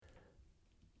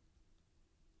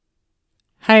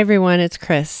Hi everyone, it's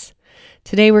Chris.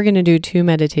 Today we're going to do 2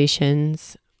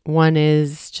 meditations. One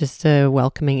is just a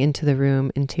welcoming into the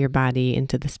room, into your body,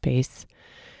 into the space,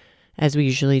 as we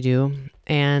usually do.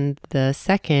 And the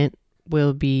second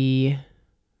will be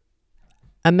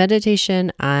a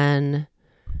meditation on...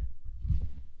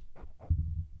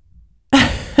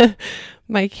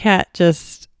 My cat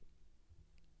just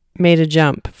made a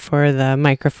jump for the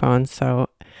microphone, so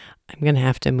I'm going to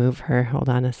have to move her. Hold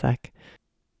on a sec.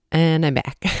 And I'm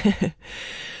back.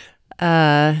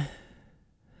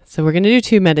 So we're going to do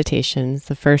 2 meditations.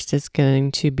 The first is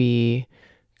going to be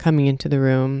coming into the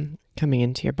room, coming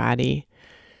into your body,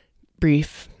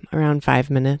 brief, around 5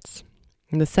 minutes.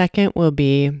 And the second will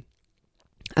be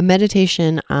a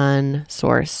meditation on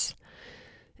source,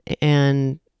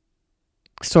 and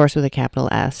source with a capital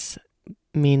S,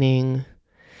 meaning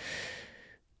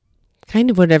kind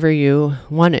of whatever you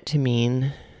want it to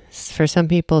mean. For some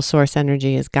people, source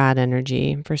energy is God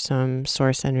energy. For some,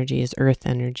 source energy is earth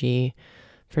energy.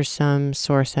 For some,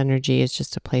 source energy is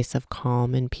just a place of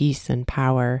calm and peace and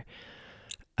power.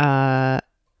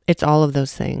 It's all of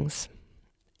those things.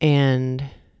 And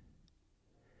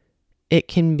it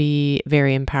can be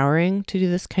very empowering to do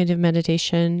this kind of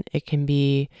meditation. It can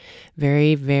be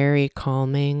very, very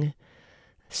calming,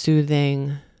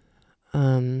 soothing,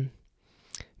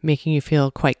 making you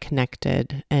feel quite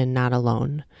connected and not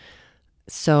alone.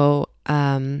 So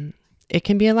it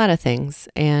can be a lot of things,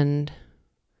 and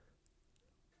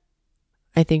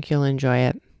I think you'll enjoy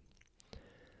it.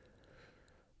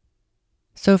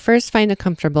 So first, find a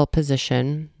comfortable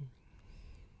position.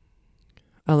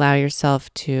 Allow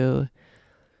yourself to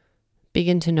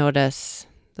begin to notice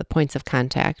the points of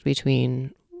contact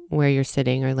between where you're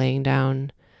sitting or laying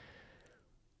down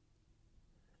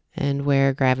and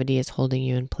where gravity is holding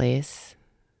you in place.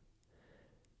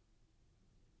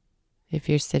 If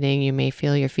you're sitting, you may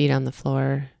feel your feet on the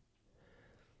floor,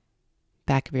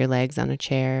 back of your legs on a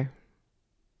chair.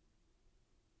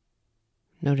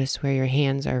 Notice where your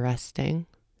hands are resting.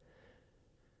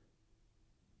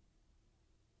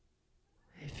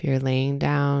 If you're laying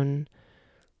down,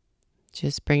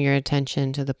 just bring your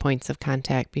attention to the points of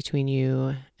contact between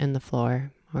you and the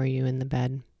floor or you and the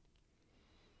bed.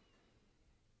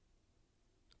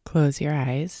 Close your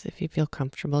eyes if you feel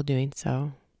comfortable doing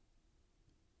so.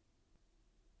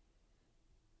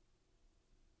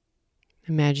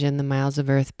 Imagine the miles of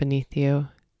earth beneath you,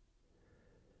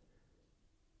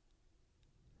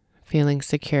 feeling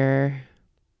secure,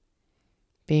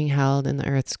 being held in the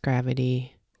earth's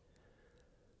gravity,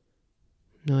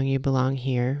 knowing you belong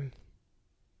here.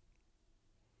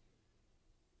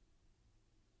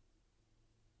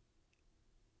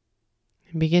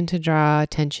 And begin to draw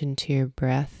attention to your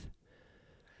breath.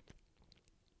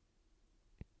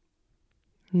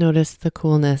 Notice the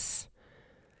coolness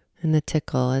and the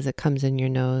tickle as it comes in your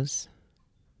nose.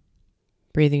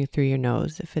 Breathing through your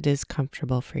nose if it is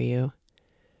comfortable for you.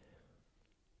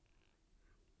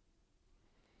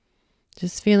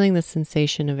 Just feeling the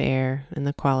sensation of air and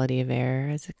the quality of air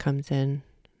as it comes in,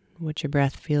 what your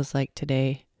breath feels like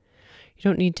today. You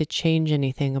don't need to change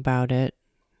anything about it.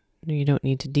 You don't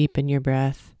need to deepen your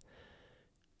breath.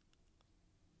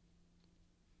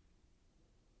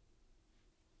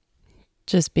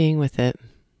 Just being with it.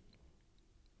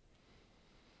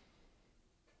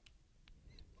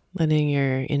 Letting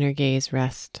your inner gaze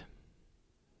rest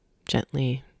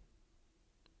gently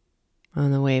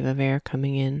on the wave of air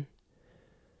coming in.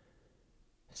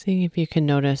 Seeing if you can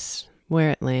notice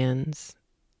where it lands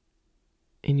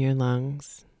in your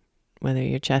lungs, whether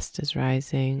your chest is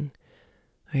rising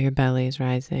or your belly is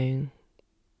rising,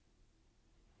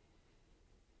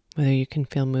 whether you can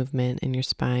feel movement in your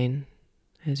spine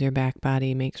as your back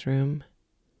body makes room.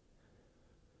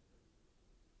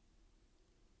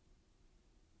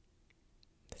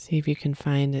 See if you can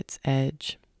find its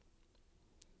edge,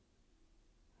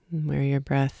 where your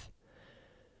breath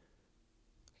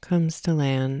comes to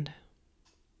land,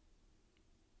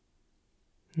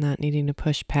 not needing to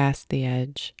push past the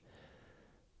edge,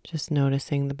 just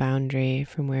noticing the boundary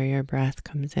from where your breath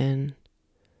comes in,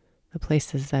 the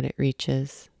places that it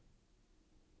reaches,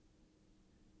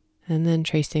 and then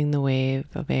tracing the wave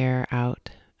of air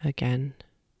out again,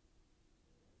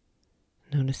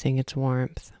 noticing its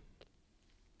warmth.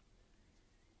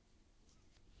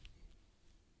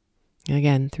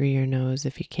 Again, through your nose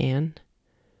if you can.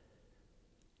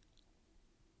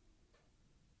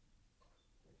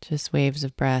 Just waves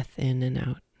of breath in and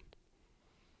out.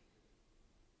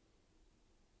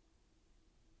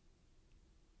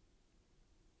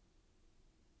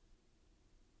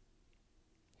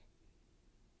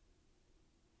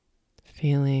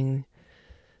 Feeling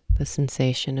the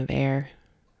sensation of air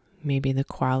maybe the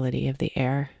quality of the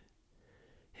air,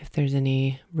 if there's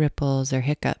any ripples or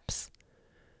hiccups.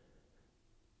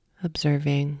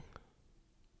 Observing,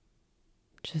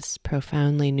 just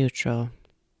profoundly neutral.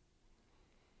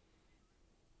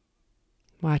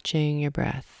 Watching your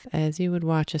breath as you would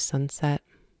watch a sunset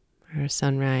or a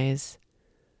sunrise.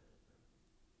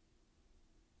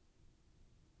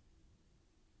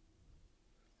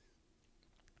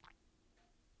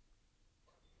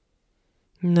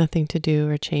 Nothing to do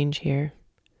or change here.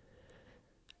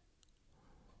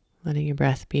 Letting your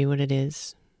breath be what it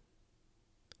is.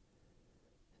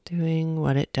 Doing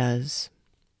what it does.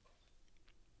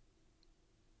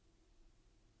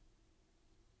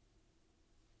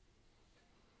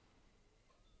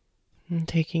 And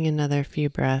taking another few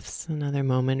breaths, another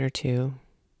moment or two,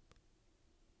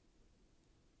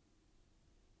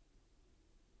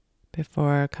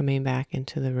 before coming back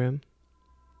into the room.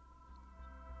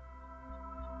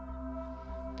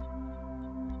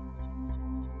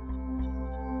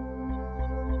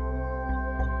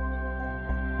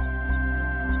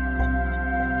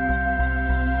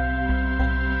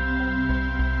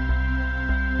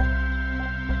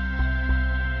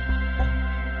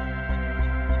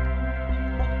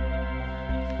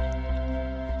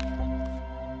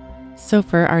 So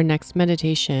for our next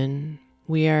meditation,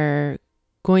 we are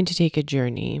going to take a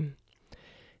journey,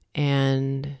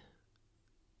 and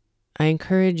I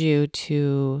encourage you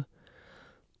to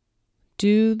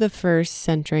do the first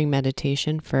centering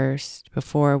meditation first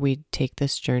before we take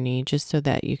this journey, just so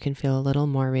that you can feel a little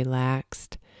more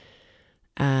relaxed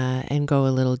and go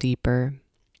a little deeper.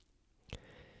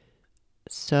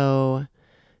 So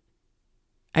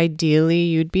ideally,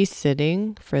 you'd be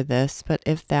sitting for this, but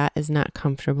if that is not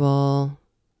comfortable,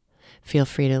 feel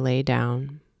free to lay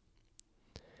down.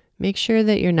 Make sure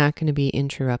that you're not going to be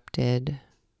interrupted.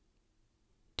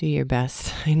 Do your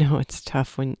best. I know it's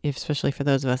tough especially for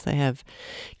those of us that have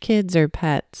kids or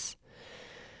pets.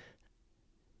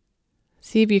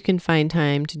 See if you can find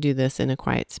time to do this in a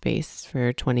quiet space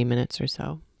for 20 minutes or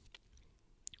so.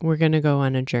 We're going to go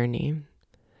on a journey.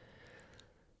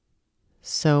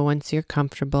 So once you're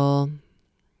comfortable,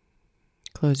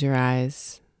 close your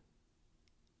eyes.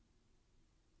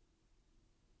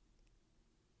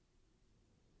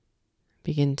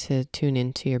 Begin to tune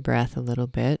into your breath a little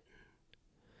bit.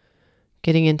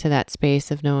 Getting into that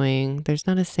space of knowing there's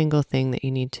not a single thing that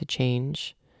you need to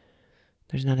change.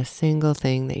 There's not a single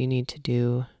thing that you need to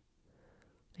do.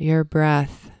 Your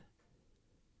breath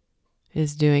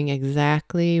is doing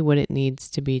exactly what it needs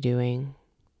to be doing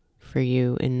for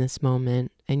you in this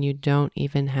moment, and you don't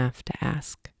even have to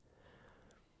ask.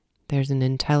 There's an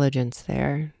intelligence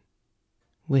there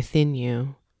within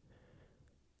you.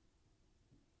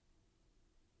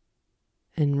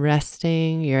 And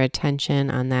resting your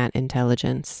attention on that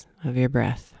intelligence of your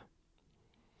breath.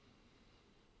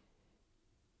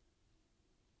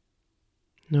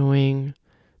 Knowing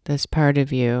this part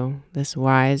of you, this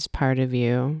wise part of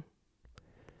you,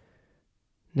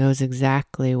 knows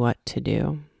exactly what to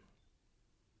do.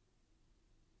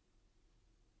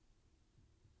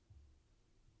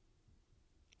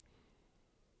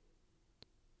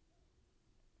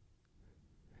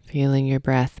 Feeling your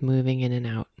breath moving in and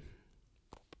out.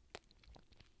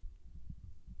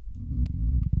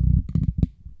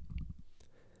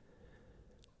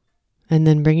 And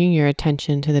then bringing your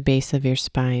attention to the base of your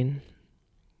spine,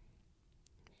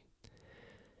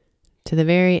 to the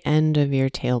very end of your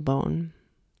tailbone.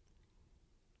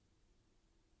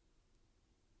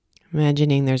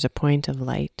 Imagining there's a point of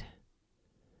light.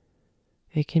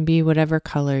 It can be whatever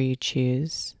color you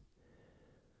choose.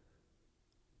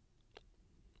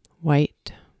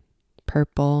 White,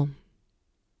 purple.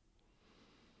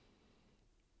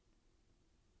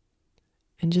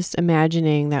 And just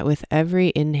imagining that with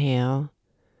every inhale,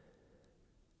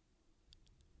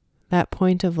 that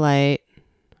point of light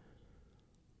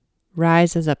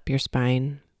rises up your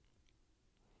spine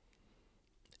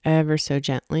ever so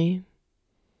gently,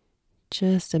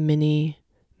 just a mini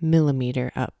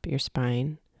millimeter up your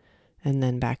spine, and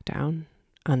then back down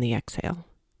on the exhale.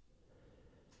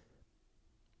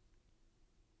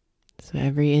 So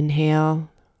every inhale,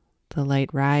 the light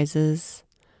rises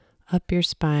up your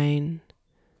spine,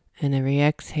 and every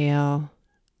exhale,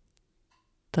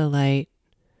 the light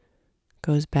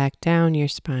goes back down your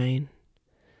spine.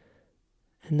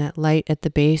 And that light at the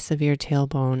base of your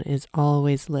tailbone is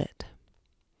always lit.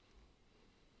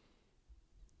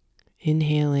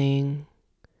 Inhaling,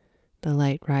 the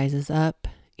light rises up,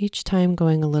 each time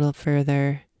going a little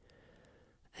further,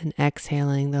 and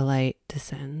exhaling, the light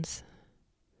descends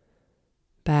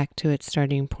back to its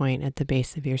starting point at the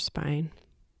base of your spine.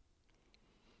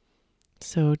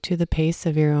 So, to the pace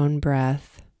of your own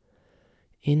breath,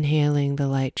 inhaling, the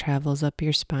light travels up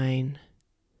your spine,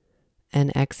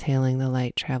 and exhaling, the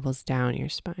light travels down your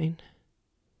spine.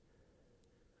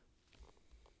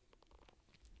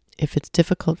 If it's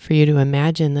difficult for you to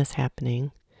imagine this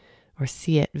happening or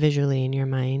see it visually in your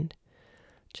mind,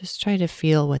 just try to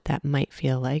feel what that might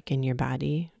feel like in your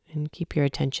body and keep your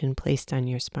attention placed on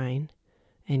your spine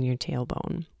and your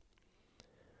tailbone.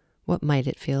 What might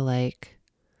it feel like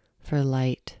for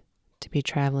light to be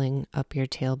traveling up your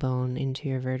tailbone into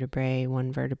your vertebrae,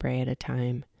 one vertebrae at a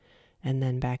time, and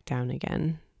then back down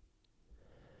again?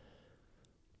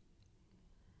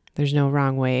 There's no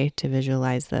wrong way to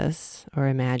visualize this or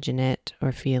imagine it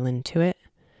or feel into it.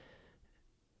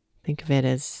 Think of it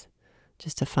as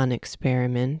just a fun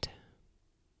experiment.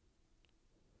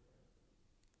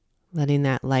 Letting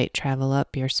that light travel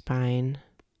up your spine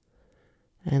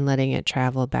and letting it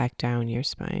travel back down your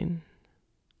spine.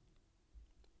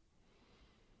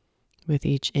 With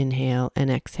each inhale and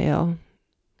exhale,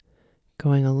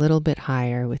 going a little bit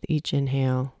higher with each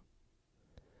inhale.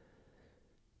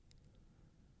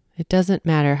 It doesn't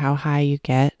matter how high you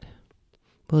get.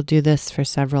 We'll do this for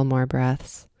several more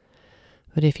breaths.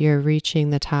 But if you're reaching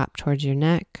the top towards your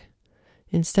neck,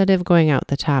 instead of going out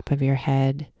the top of your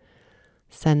head,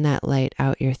 send that light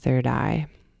out your third eye,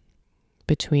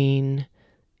 between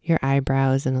your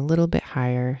eyebrows and a little bit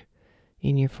higher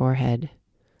in your forehead.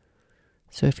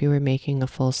 So if you were making a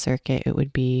full circuit, it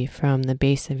would be from the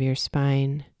base of your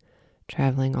spine,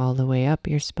 traveling all the way up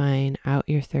your spine, out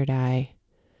your third eye,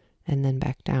 and then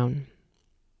back down.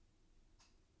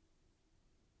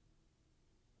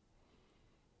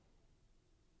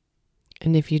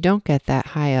 And if you don't get that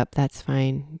high up, that's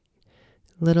fine.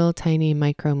 Little tiny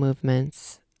micro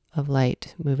movements of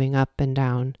light moving up and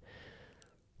down.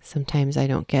 Sometimes I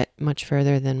don't get much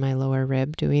further than my lower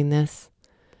rib doing this.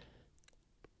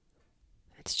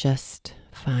 It's just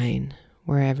fine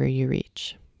wherever you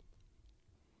reach.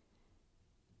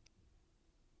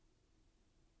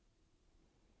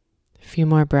 A few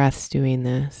more breaths doing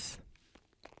this.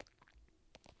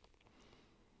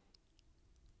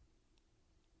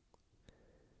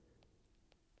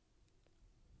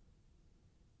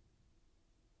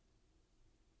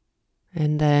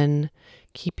 And then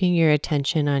keeping your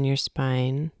attention on your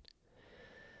spine,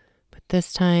 but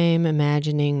this time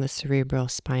imagining the cerebral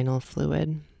spinal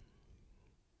fluid,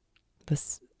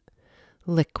 this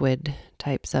liquid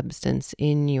type substance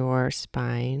in your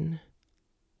spine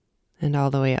and all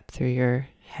the way up through your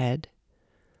head.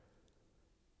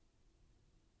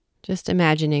 Just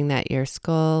imagining that your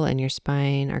skull and your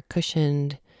spine are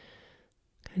cushioned,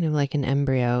 kind of like an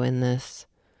embryo in this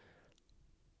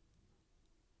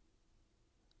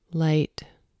light,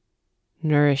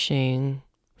 nourishing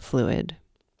fluid.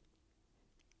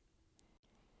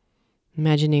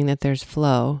 Imagining that there's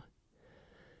flow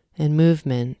and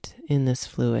movement in this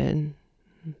fluid,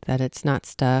 that it's not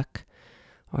stuck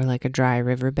or like a dry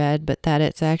riverbed, but that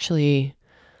it's actually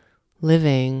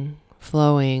living,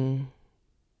 flowing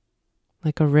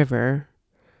like a river,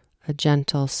 a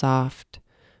gentle, soft,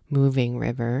 moving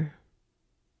river.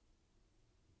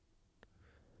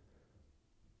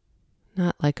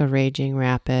 Not like a raging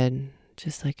rapid,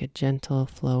 just like a gentle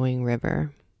flowing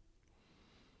river.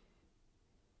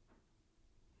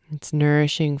 It's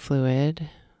nourishing fluid.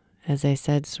 As I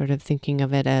said, sort of thinking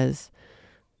of it as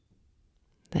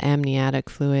the amniotic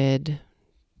fluid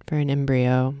for an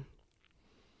embryo,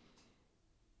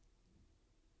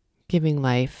 giving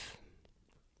life,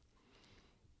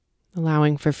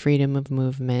 allowing for freedom of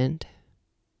movement.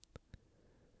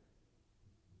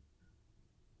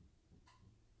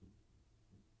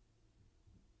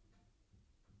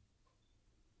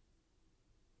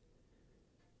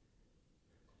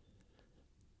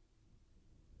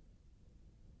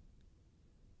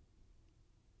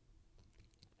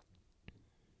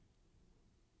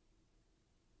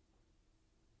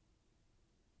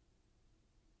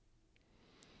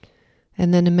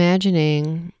 And then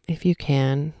imagining, if you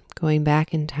can, going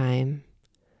back in time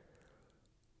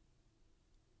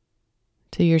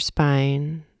to your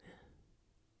spine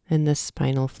and this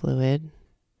spinal fluid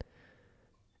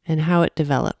and how it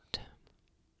developed.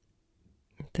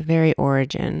 The very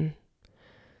origin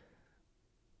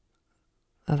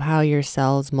of how your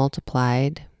cells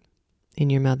multiplied in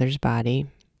your mother's body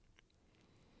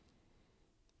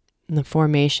and the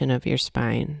formation of your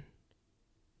spine.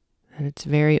 At its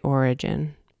very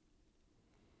origin.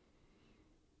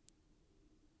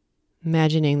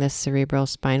 Imagining this cerebral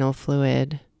spinal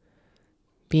fluid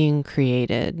being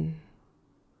created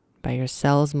by your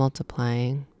cells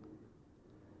multiplying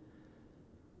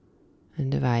and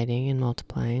dividing and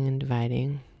multiplying and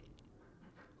dividing.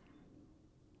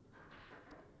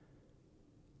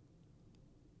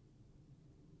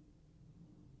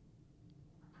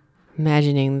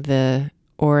 imagining the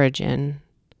origin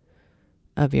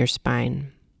of your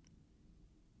spine,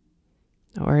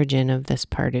 the origin of this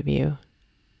part of you.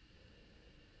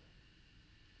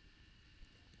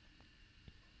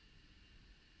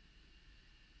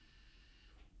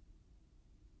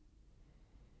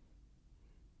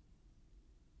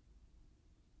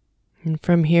 And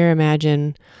from here,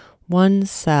 imagine one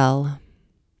cell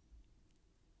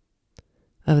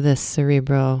of this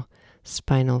cerebral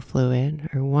spinal fluid,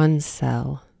 or one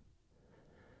cell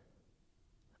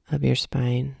of your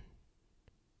spine.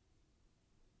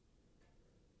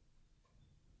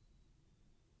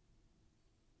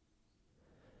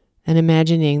 And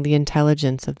imagining the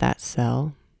intelligence of that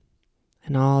cell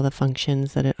and all the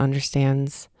functions that it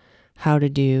understands how to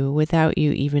do without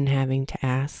you even having to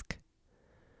ask.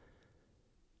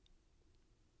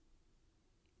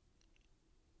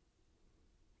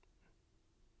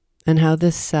 And how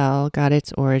this cell got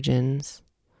its origins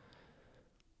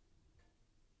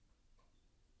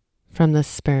from the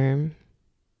sperm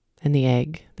and the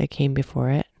egg that came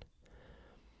before it.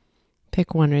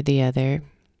 Pick one or the other.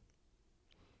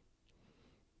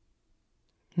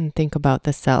 And think about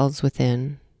the cells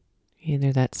within,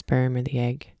 either that sperm or the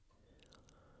egg.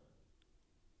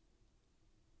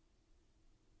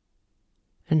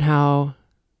 And how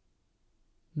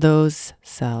those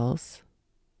cells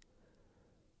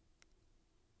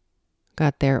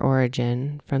got their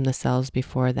origin from the cells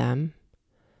before them.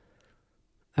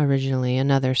 Originally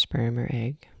another sperm or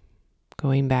egg,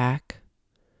 going back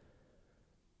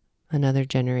another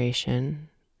generation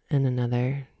and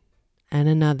another and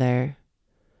another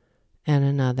and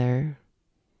another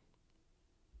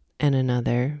and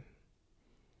another.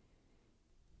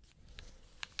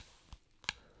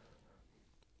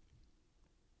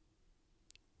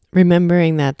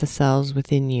 Remembering that the cells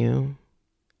within you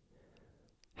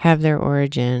have their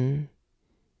origin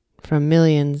from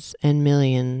millions and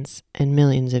millions and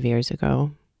millions of years ago.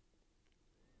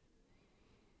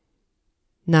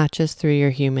 Not just through your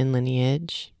human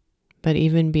lineage, but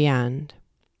even beyond.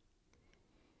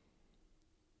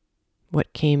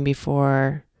 What came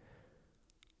before,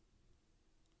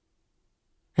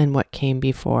 and what came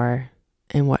before,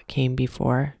 and what came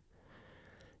before.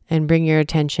 And bring your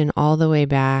attention all the way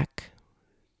back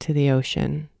to the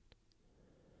ocean.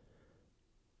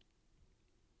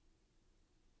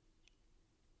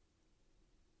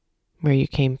 Where you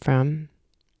came from.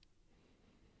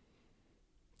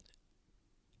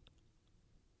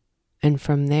 And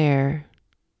from there,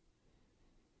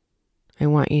 I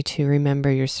want you to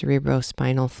remember your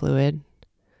cerebrospinal fluid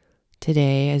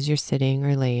today as you're sitting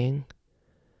or laying.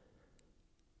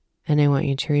 And I want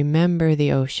you to remember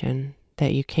the ocean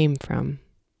that you came from,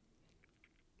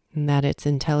 and that its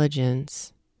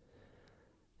intelligence,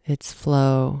 its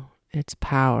flow, its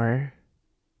power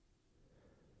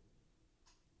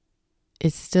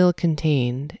is still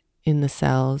contained in the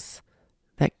cells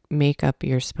that make up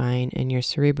your spine and your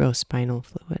cerebrospinal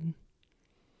fluid.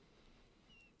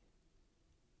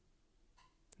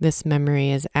 This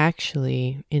memory is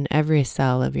actually in every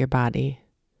cell of your body.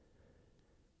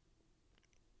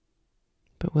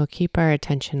 But we'll keep our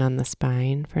attention on the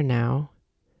spine for now,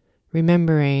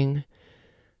 remembering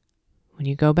when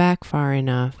you go back far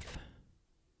enough,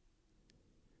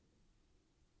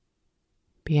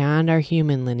 beyond our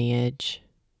human lineage,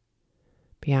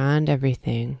 beyond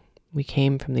everything, we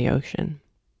came from the ocean.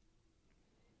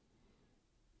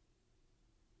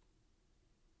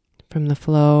 From the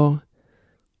flow,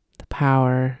 the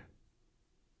power,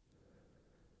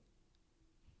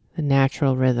 the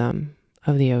natural rhythm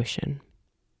of the ocean.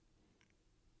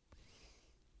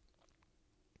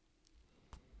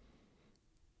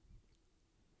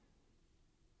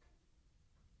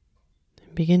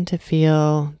 Begin to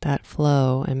feel that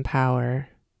flow and power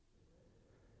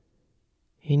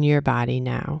in your body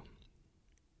now,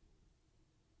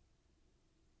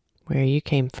 where you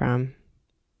came from.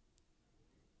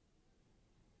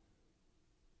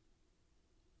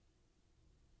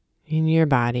 In your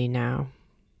body now.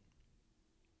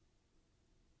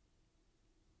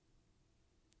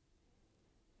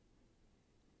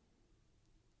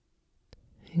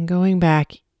 And going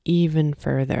back even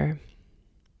further.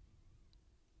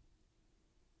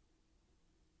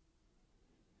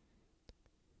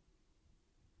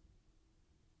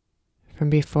 From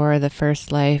before the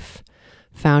first life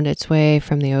found its way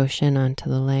from the ocean onto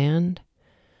the land.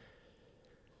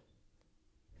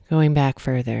 Going back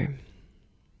further.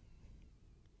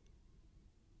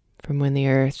 From when the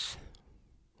earth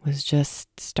was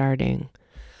just starting.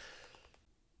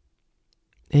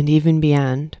 And even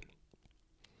beyond.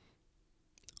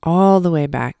 All the way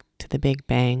back to the Big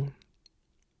Bang.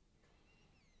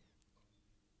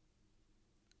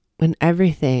 when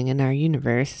everything in our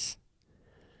universe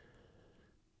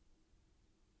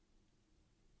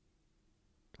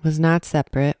was not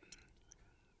separate,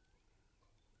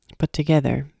 but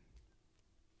together,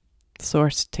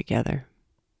 sourced together.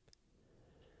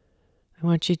 I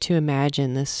want you to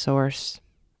imagine this source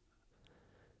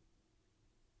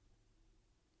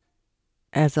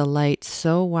as a light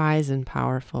so wise and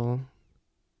powerful,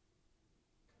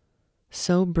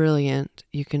 so brilliant,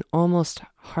 you can almost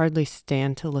hardly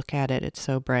stand to look at it. It's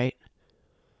so bright.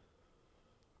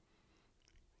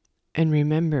 And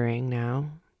remembering now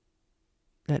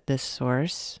that this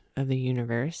source of the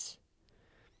universe,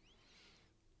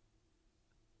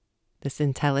 this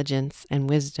intelligence and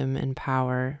wisdom and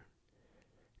power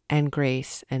and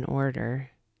grace and order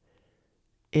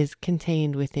is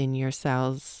contained within your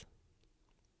cells.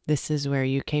 This is where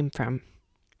you came from,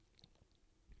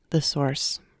 the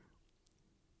source.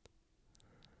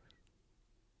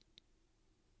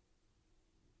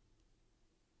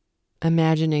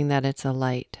 Imagining that it's a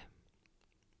light,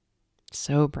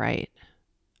 so bright,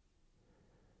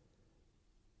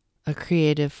 a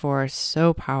creative force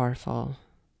so powerful.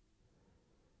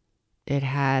 It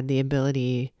had the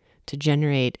ability to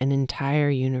generate an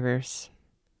entire universe.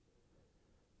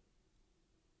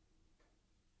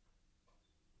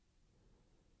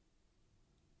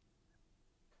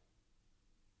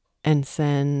 And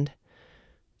send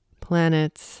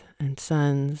planets and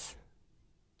suns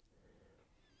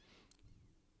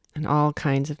and all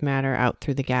kinds of matter out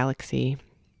through the galaxy,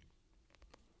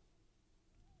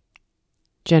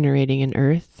 generating an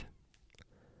Earth,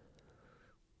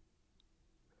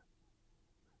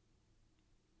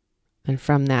 and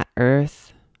from that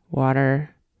Earth,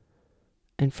 water,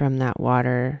 and from that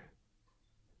water,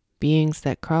 beings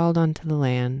that crawled onto the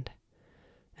land,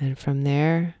 and from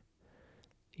there,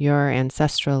 your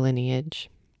ancestral lineage.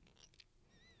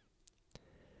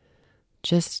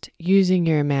 Just using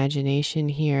your imagination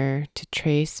here to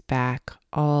trace back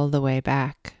all the way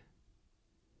back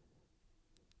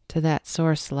to that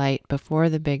source light before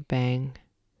the Big Bang.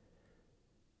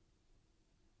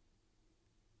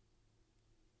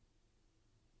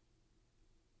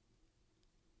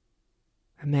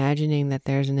 Imagining that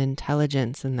there's an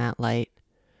intelligence in that light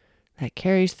that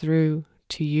carries through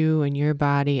to you and your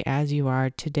body as you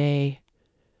are today,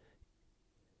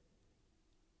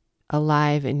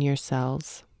 alive in your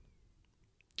cells,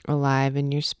 alive in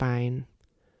your spine,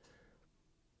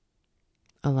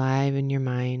 alive in your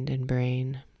mind and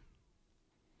brain.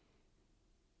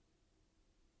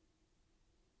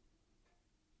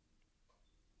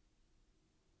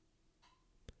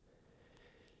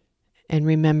 And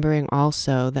remembering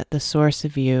also that the source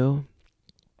of you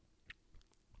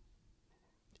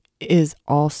is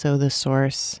also the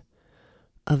source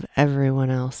of everyone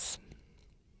else.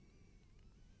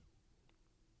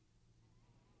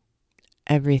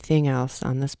 Everything else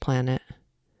on this planet,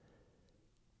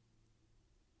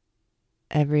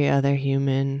 every other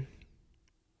human,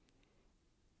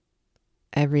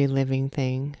 every living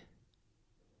thing,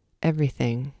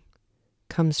 everything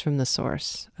comes from the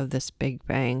source of this Big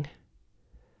Bang,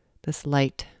 this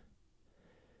light,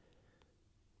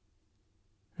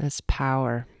 this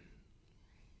power,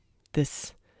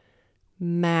 this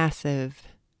massive,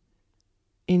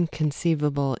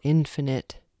 inconceivable,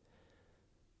 infinite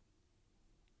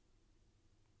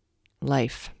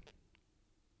life.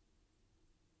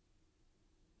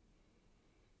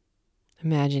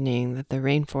 Imagining that the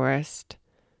rainforest,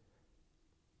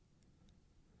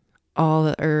 all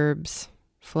the herbs,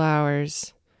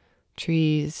 flowers,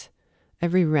 trees,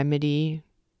 every remedy,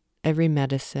 every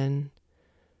medicine,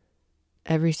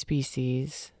 every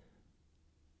species,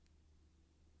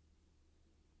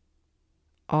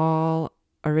 all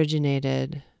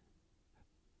originated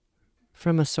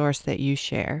from a source that you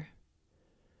share.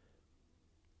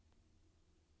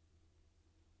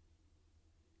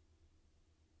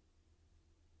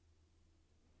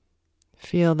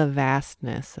 Feel the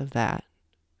vastness of that.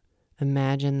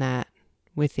 Imagine that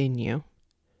within you.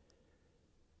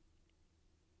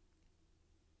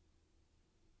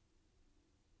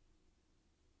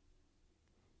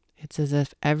 It's as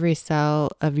if every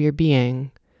cell of your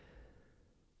being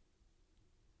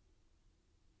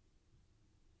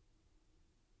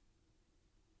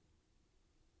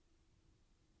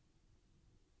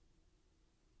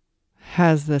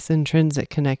has this intrinsic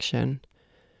connection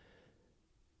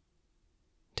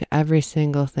to every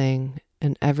single thing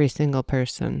and every single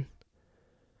person.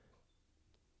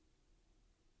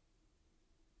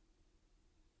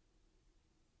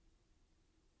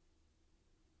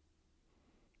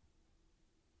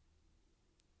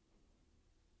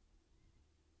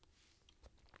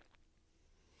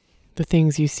 The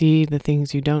things you see, the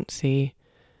things you don't see,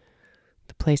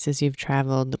 the places you've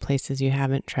traveled, the places you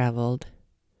haven't traveled.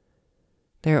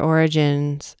 Their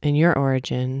origins and your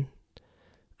origin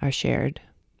are shared.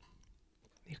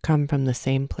 You come from the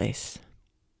same place.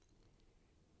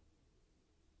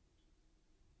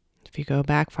 If you go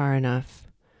back far enough,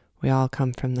 we all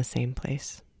come from the same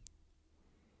place.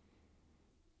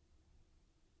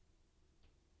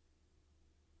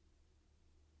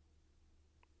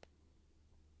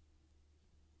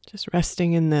 Just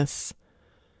resting in this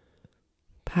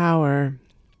power,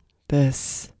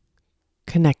 this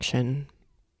connection.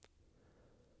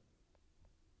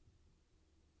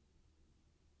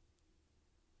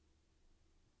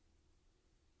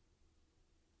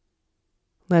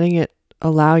 Letting it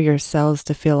allow your cells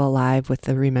to feel alive with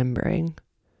the remembering.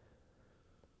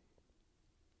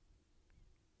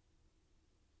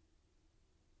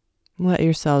 Let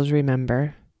your cells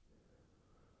remember.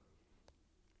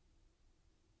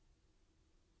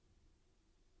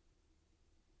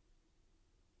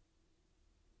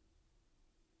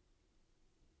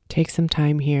 Take some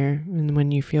time here, and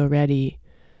when you feel ready,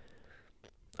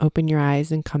 open your eyes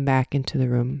and come back into the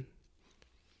room.